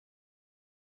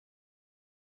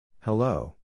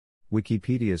Hello.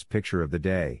 Wikipedia's picture of the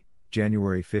day,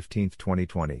 January 15,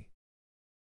 2020.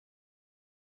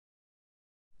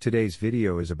 Today's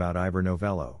video is about Ivor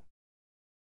Novello.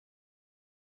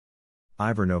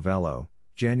 Ivor Novello,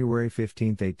 January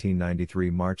 15, 1893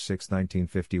 – March 6,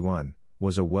 1951,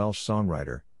 was a Welsh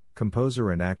songwriter,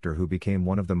 composer and actor who became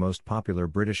one of the most popular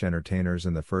British entertainers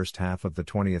in the first half of the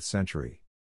 20th century.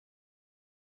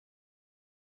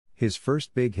 His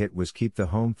first big hit was Keep the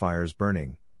Home Fires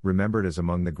Burning, remembered as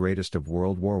among the greatest of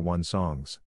World War I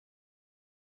songs.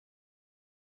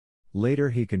 Later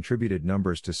he contributed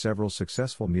numbers to several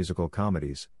successful musical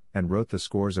comedies, and wrote the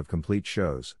scores of complete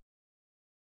shows.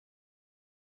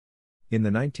 In the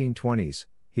 1920s,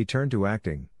 he turned to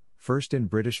acting, first in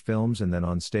British films and then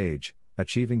on stage,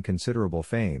 achieving considerable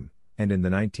fame, and in the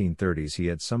 1930s he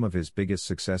had some of his biggest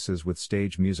successes with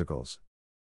stage musicals.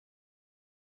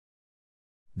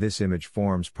 This image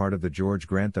forms part of the George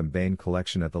Grantham Bain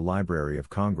Collection at the Library of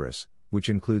Congress, which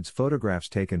includes photographs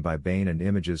taken by Bain and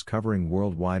images covering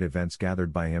worldwide events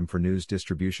gathered by him for news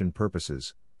distribution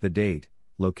purposes. The date,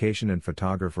 location and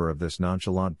photographer of this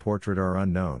nonchalant portrait are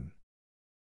unknown.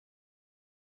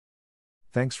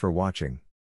 Thanks for watching.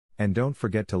 And don't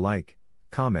forget to like,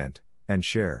 comment, and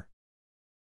share.